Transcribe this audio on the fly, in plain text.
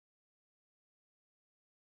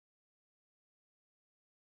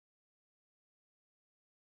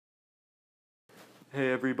Hey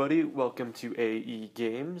everybody, welcome to AE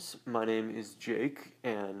Games. My name is Jake,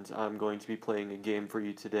 and I'm going to be playing a game for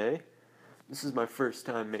you today. This is my first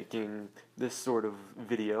time making this sort of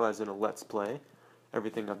video, as in a Let's Play.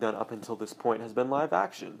 Everything I've done up until this point has been live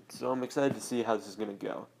action, so I'm excited to see how this is going to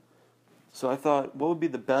go. So I thought, what would be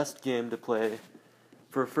the best game to play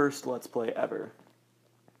for a first Let's Play ever?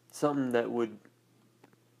 Something that would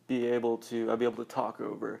I'd be able to talk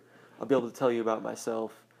over. I'll be able to tell you about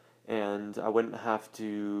myself, and I wouldn't have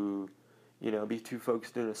to, be too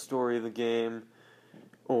focused in a story of the game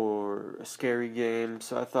or a scary game.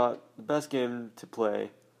 So I thought the best game to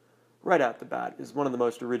play right at the bat is one of the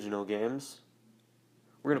most original games.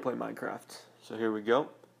 We're going to play Minecraft. So here we go.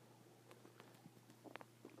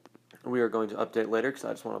 We are going to update later because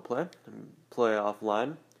I just want to play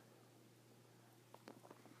offline.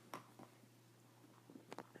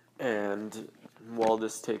 And while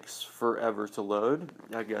this takes forever to load,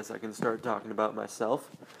 I guess I can start talking about myself.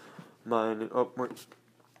 We're going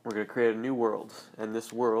to create a new world, and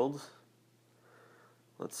this world,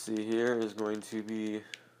 let's see here, is going to be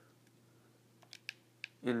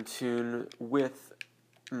in tune with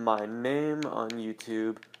my name on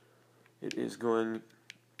YouTube. It is going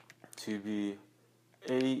to be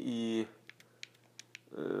AE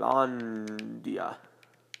Landia.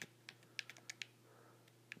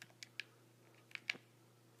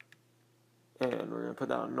 And we're going to put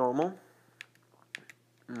that on normal.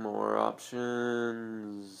 More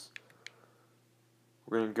options.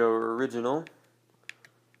 We're going to go original.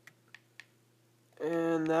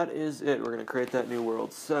 And that is it. We're going to create that new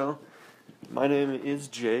world. So, my name is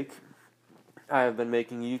Jake. I have been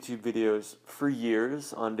making YouTube videos for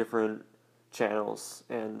years on different channels.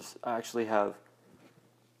 And I actually have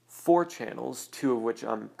 4 channels, 2 of which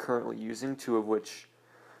I'm currently using, 2 of which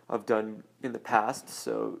I've done in the past,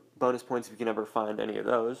 so bonus points if you can ever find any of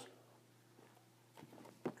those.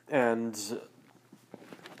 And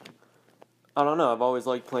I don't know, I've always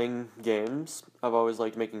liked playing games, I've always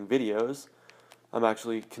liked making videos. I'm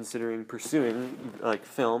actually considering pursuing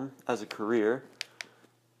film as a career,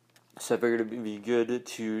 so I figured it'd be good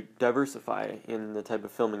to diversify in the type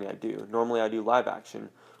of filming I do. Normally I do live action,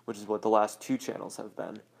 which is what the last 2 channels have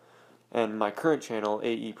been. And my current channel,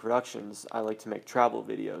 AE Productions, I like to make travel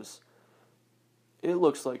videos. It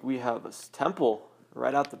looks like we have a temple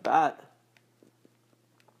right out the bat.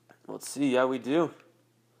 Let's see, yeah we do.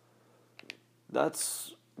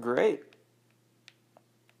 That's great.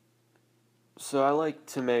 So I like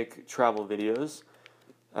to make travel videos,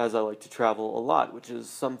 as I like to travel a lot, which is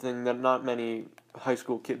something that not many high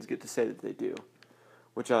school kids get to say that they do,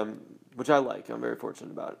 which I like. I'm very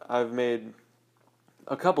fortunate about it. I've made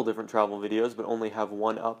a couple different travel videos, but only have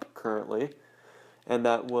one up currently, and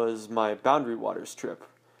that was my Boundary Waters trip,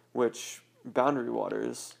 which Boundary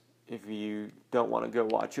Waters, if you don't want to go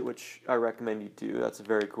watch it, which I recommend you do, that's a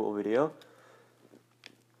very cool video.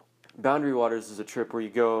 Boundary Waters is a trip where you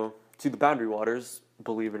go to the Boundary Waters,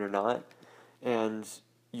 believe it or not, and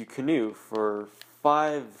you canoe for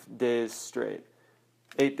 5 days straight.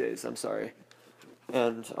 8 days, I'm sorry.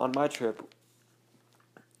 And on my trip,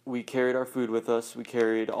 we carried our food with us, we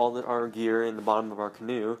carried all our gear in the bottom of our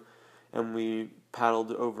canoe, and we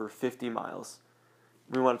paddled over 50 miles.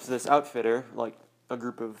 We went up to this outfitter, like a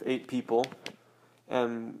group of 8 people,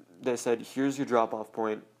 and they said, here's your drop-off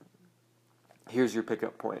point, here's your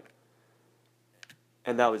pickup point.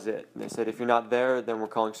 And that was it. And they said, if you're not there, then we're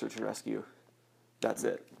calling search and rescue. That's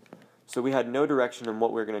it. So we had no direction on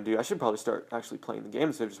what we were going to do. I should probably start actually playing the game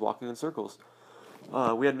instead of just walking in circles.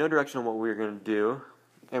 We had no direction on what we were going to do.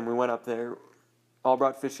 And we went up there, all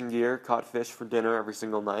brought fishing gear, caught fish for dinner every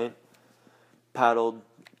single night, paddled,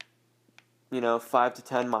 5 to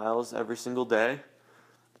 10 miles every single day.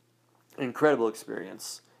 Incredible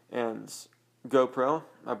experience. And GoPro,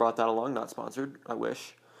 I brought that along, not sponsored, I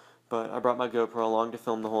wish, but I brought my GoPro along to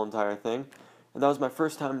film the whole entire thing. And that was my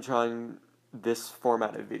first time trying this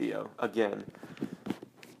format of video again.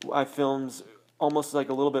 I filmed almost like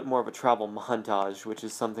a little bit more of a travel montage, which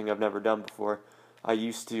is something I've never done before. I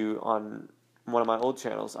used to, on one of my old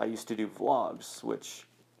channels, I used to do vlogs, which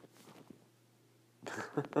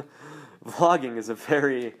vlogging is a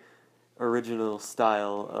very original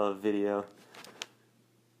style of video.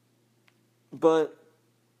 But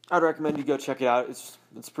I'd recommend you go check it out.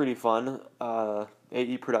 It's pretty fun.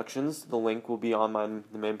 AE Productions, the link will be on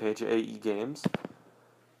the main page of AE Games.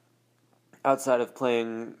 Outside of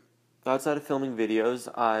filming videos,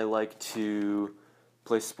 I like to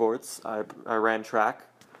play sports. I ran track.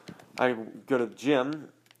 I go to the gym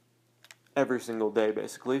every single day,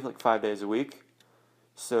 basically, like 5 days a week.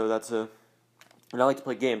 So and I like to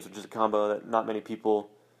play games, which is a combo that not many people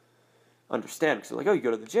understand, because they're like, oh, you go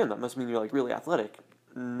to the gym, that must mean you're like really athletic.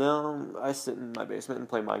 No, I sit in my basement and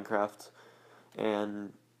play Minecraft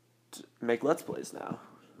and make Let's Plays now,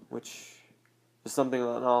 which is something that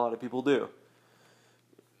not a lot of people do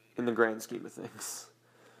in the grand scheme of things.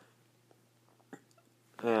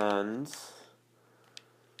 And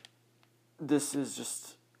this is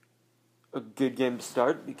just a good game to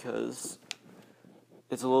start because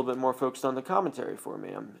it's a little bit more focused on the commentary for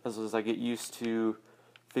me, as I get used to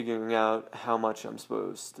figuring out how much I'm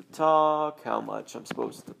supposed to talk, how much I'm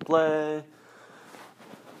supposed to play.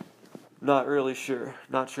 Not really sure.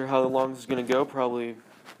 Not sure how long this is going to go. Probably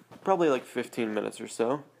like 15 minutes or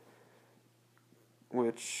so,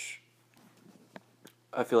 which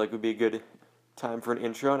I feel like would be a good time for an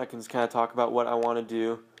intro, and I can just kind of talk about what I want to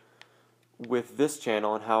do with this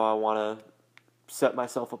channel and how I want to set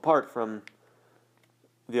myself apart from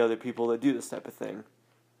the other people that do this type of thing.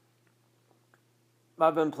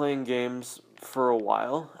 I've been playing games for a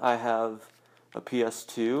while. I have a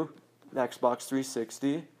PS2, an Xbox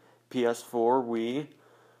 360, PS4, Wii,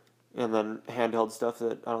 and then handheld stuff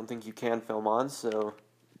that I don't think you can film on, so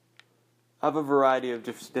I have a variety of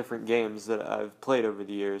different games that I've played over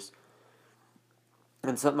the years.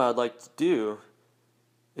 And something I'd like to do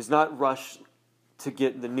is not rush to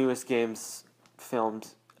get the newest games filmed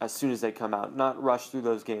as soon as they come out. Not rush through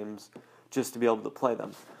those games just to be able to play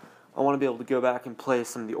them. I want to be able to go back and play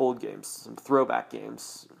some of the old games, some throwback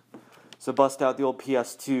games. So bust out the old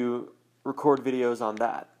PS2, record videos on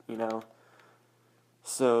that, you know.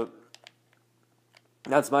 So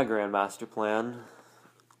that's my grand master plan.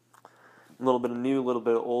 A little bit of new, a little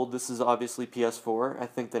bit of old. This is obviously PS4. I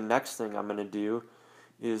think the next thing I'm going to do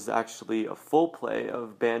is actually a full play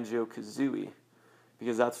of Banjo-Kazooie,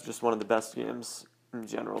 because that's just one of the best games in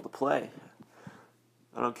general to play.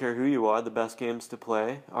 I don't care who you are, the best games to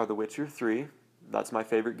play are The Witcher 3. That's my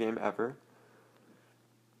favorite game ever.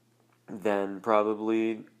 Then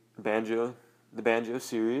probably the Banjo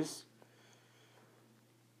series.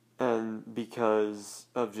 And because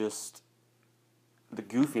of just the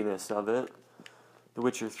goofiness of it, The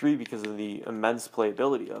Witcher 3 because of the immense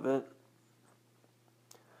playability of it.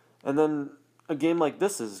 And then a game like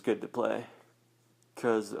this is good to play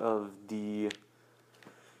because of the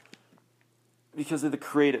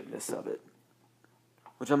creativeness of it,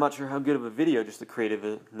 which I'm not sure how good of a video just the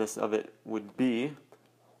creativeness of it would be.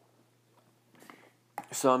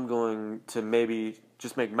 So I'm going to maybe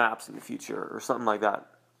just make maps in the future or something like that.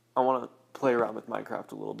 I want to play around with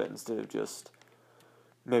Minecraft a little bit instead of just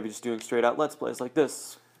maybe just doing straight out Let's Plays like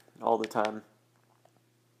this all the time.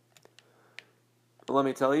 But let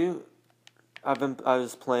me tell you, I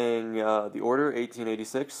was playing The Order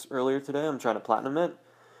 1886 earlier today. I'm trying to platinum it.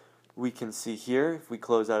 We can see here, if we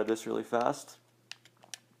close out of this really fast,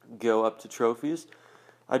 go up to trophies.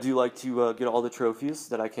 I do like to get all the trophies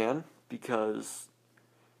that I can because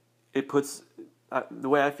it puts, the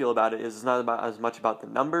way I feel about it is it's not as much about the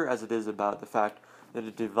number as it is about the fact that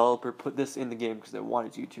a developer put this in the game because they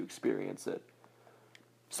wanted you to experience it.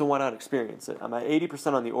 So why not experience it? I'm at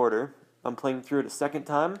 80% on The Order. I'm playing through it a second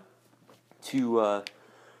time to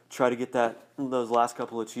try to get those last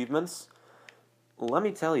couple achievements. Let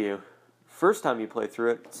me tell you, first time you play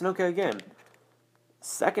through it, it's an okay game.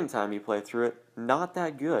 Second time you play through it, not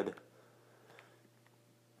that good.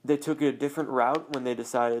 They took a different route when they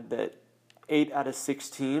decided that 8 out of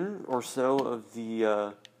 16 or so of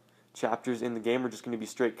the chapters in the game are just going to be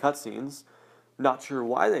straight cutscenes. Not sure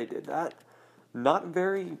why they did that. Not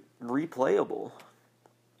very replayable.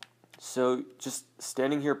 So just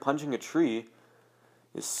standing here punching a tree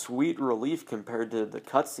is sweet relief compared to the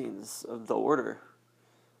cutscenes of The Order.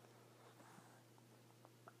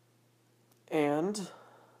 And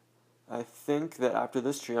I think that after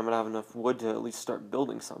this tree I'm going to have enough wood to at least start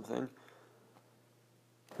building something.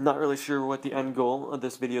 I'm not really sure what the end goal of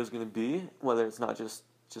this video is going to be, whether it's not just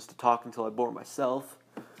to talk until I bore myself,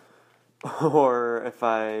 or if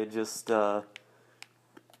I just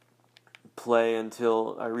play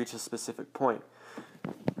until I reach a specific point.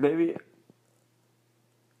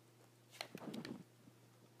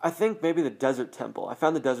 I think maybe the Desert Temple. I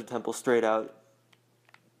found the Desert Temple straight out.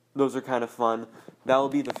 Those are kind of fun. That will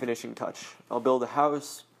be the finishing touch. I'll build a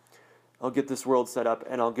house, I'll get this world set up,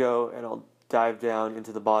 and I'll go and I'll dive down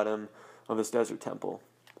into the bottom of this Desert Temple.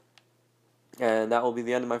 And that will be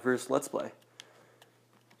the end of my first Let's Play.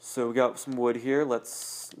 So we got some wood here.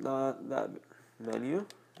 Not that menu.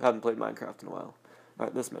 I haven't played Minecraft in a while.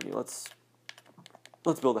 Alright, this menu. Let's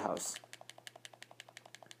build a house.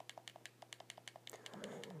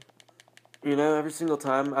 You know, every single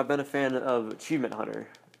time, I've been a fan of Achievement Hunter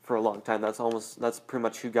for a long time. That's pretty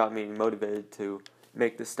much who got me motivated to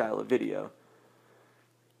make this style of video,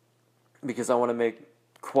 because I want to make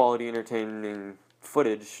quality, entertaining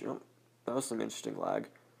footage. Oh, that was some interesting lag.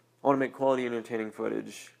 I want to make quality, entertaining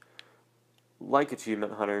footage like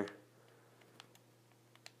Achievement Hunter,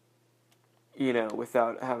 you know,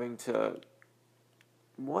 without having to...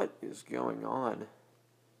 What is going on?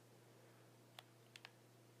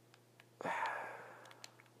 I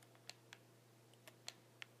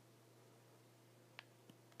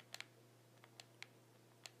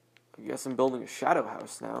guess I'm building a shadow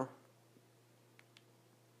house now.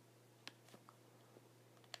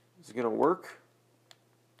 Is it gonna work?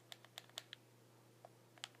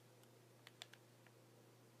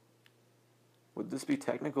 Would this be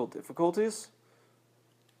technical difficulties?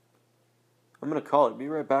 I'm gonna call it. Be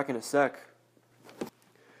right back in a sec.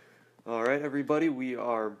 Alright, everybody, we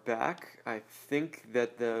are back. I think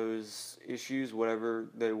that those issues, whatever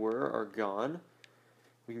they were, are gone.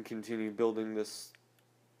 We can continue building this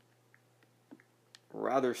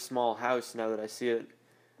rather small house now that I see it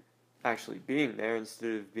actually being there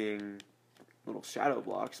instead of being little shadow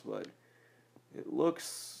blocks, but it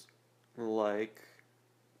looks like,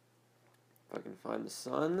 if I can find the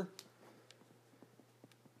sun.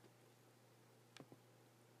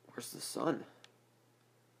 Where's the sun?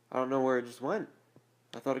 I don't know where it just went.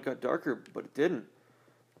 I thought it got darker, but it didn't.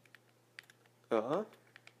 Alright,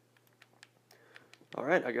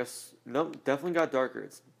 I guess, nope, definitely got darker.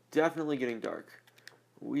 It's definitely getting dark.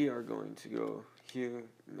 We are going to go here,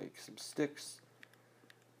 make some sticks.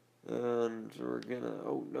 And we're gonna,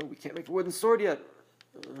 oh no, we can't make a wooden sword yet.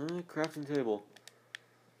 Crafting table.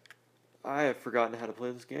 I have forgotten how to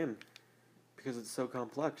play this game because it's so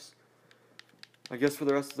complex. I guess for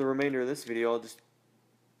the rest of the remainder of this video, I'll just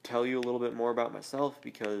tell you a little bit more about myself,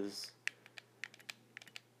 because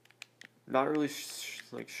not really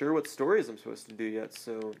sure what stories I'm supposed to do yet.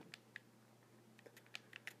 So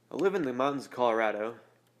I live in the mountains of Colorado,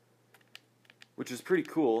 which is pretty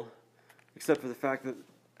cool, except for the fact that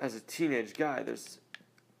as a teenage guy, there's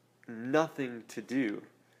nothing to do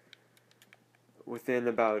within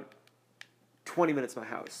about 20 minutes of my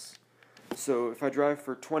house. So if I drive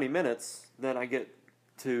for 20 minutes, then I get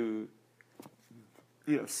to,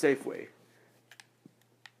 you know, Safeway,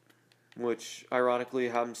 which ironically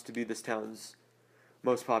happens to be this town's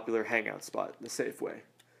most popular hangout spot, the Safeway.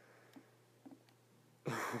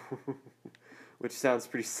 Which sounds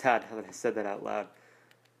pretty sad now that I said that out loud.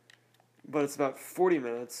 But it's about 40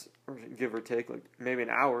 minutes, or give or take, like maybe an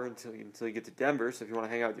hour until you get to Denver. So if you want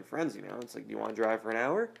to hang out with your friends, you know, it's like, do you want to drive for an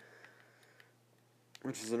hour?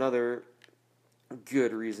 Which is another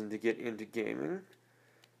good reason to get into gaming,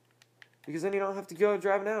 because then you don't have to go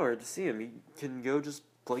drive an hour to see him. You can go just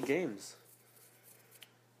play games.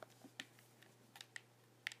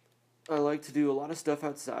 I like to do a lot of stuff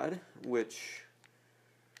outside, which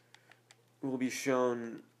will be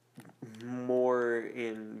shown more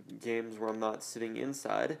in games where I'm not sitting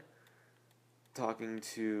inside talking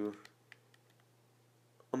to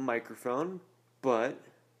a microphone, but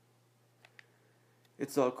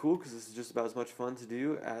it's all cool because this is just about as much fun to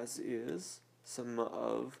do as is some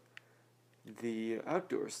of the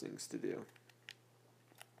outdoors things to do.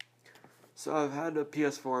 So I've had a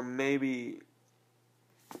PS4 maybe,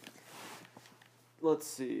 let's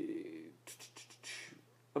see,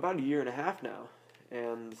 about a year and a half now,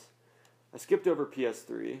 and I skipped over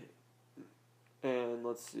PS3, and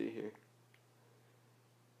let's see here,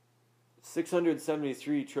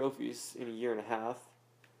 673 trophies in a year and a half.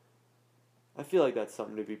 I feel like that's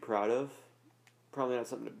something to be proud of. Probably not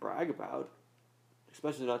something to brag about,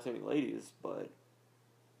 especially not to any ladies, but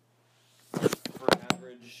for an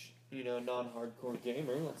average, you know, non-hardcore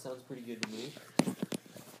gamer, that sounds pretty good to me.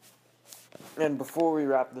 And before we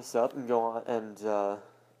wrap this up and go on, and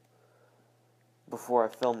before I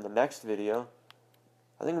film the next video,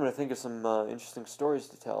 I think I'm going to think of some interesting stories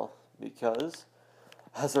to tell, because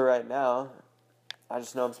as of right now, I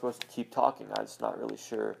just know I'm supposed to keep talking. I'm just not really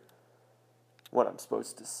sure what I'm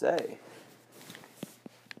supposed to say.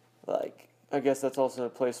 Like, I guess that's also a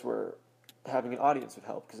place where having an audience would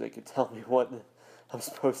help, because they could tell me what I'm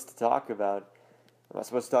supposed to talk about. Am I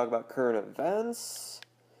supposed to talk about current events?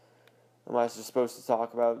 Am I just supposed to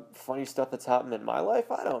talk about funny stuff that's happened in my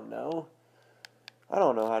life? I don't know. I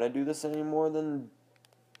don't know how to do this any more than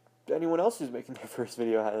anyone else who's making their first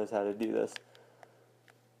video has how to do this.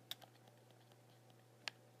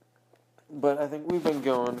 But I think we've been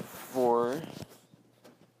going for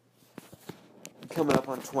coming up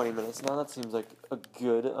on 20 minutes now. That seems like a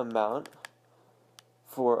good amount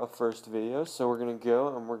for a first video. So we're going to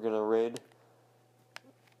go and we're going to raid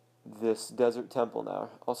this desert temple now.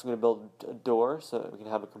 Also going to build a door so that we can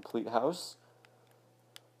have a complete house.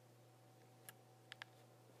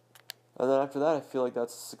 And then after that, I feel like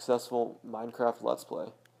that's a successful Minecraft Let's Play.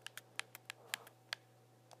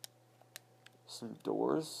 Some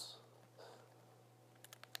doors.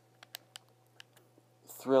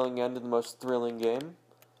 Thrilling end to the most thrilling game.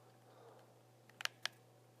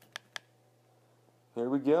 Here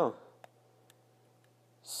we go.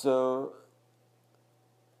 So,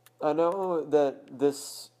 I know that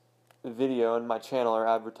this video and my channel are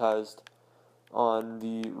advertised on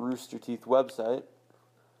the Rooster Teeth website,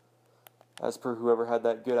 as per whoever had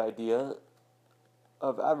that good idea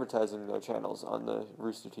of advertising their channels on the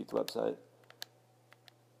Rooster Teeth website.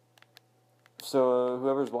 So,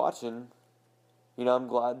 whoever's watching, I'm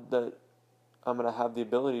glad that I'm going to have the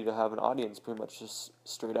ability to have an audience pretty much just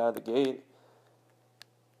straight out of the gate.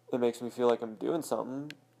 It makes me feel like I'm doing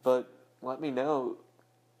something, but let me know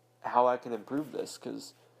how I can improve this,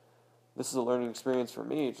 because this is a learning experience for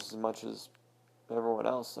me just as much as everyone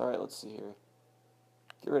else. Alright, let's see here.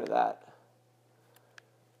 Get rid of that.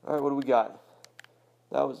 Alright, what do we got?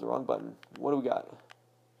 That was the wrong button. What do we got?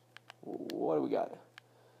 What do we got?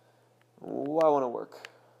 Why want to work?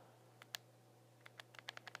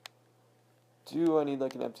 Do I need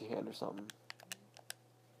like an empty hand or something?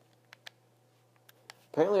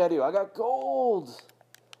 Apparently I do. I got gold!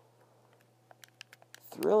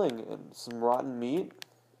 Thrilling. And some rotten meat.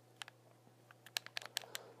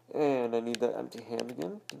 And I need that empty hand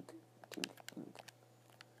again.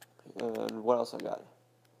 And what else I got?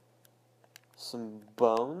 Some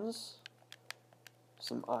bones.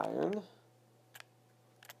 Some iron.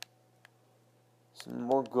 Some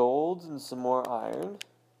more gold and some more iron.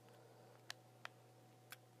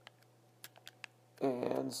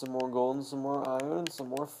 And some more gold and some more iron and some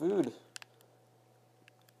more food.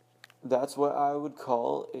 That's what I would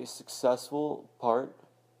call a successful part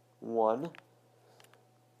 1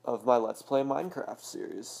 of my Let's Play Minecraft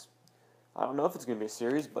series. I don't know if it's going to be a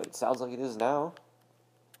series, but it sounds like it is now.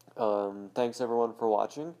 Thanks everyone for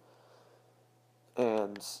watching.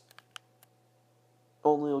 And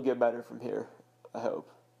only will get better from here, I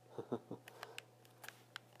hope.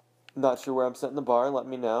 Not sure where I'm setting the bar, let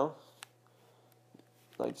me know.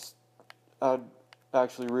 I'd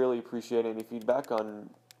actually really appreciate any feedback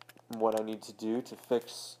on what I need to do to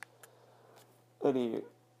fix any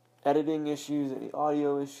editing issues, any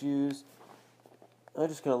audio issues. I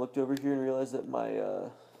just kind of looked over here and realized that my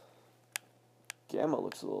gamma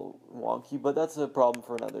looks a little wonky, but that's a problem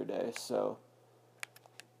for another day, so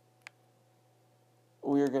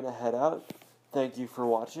we are going to head out. Thank you for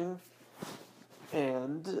watching,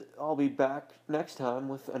 and I'll be back next time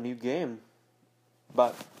with a new game.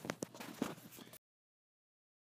 Bye.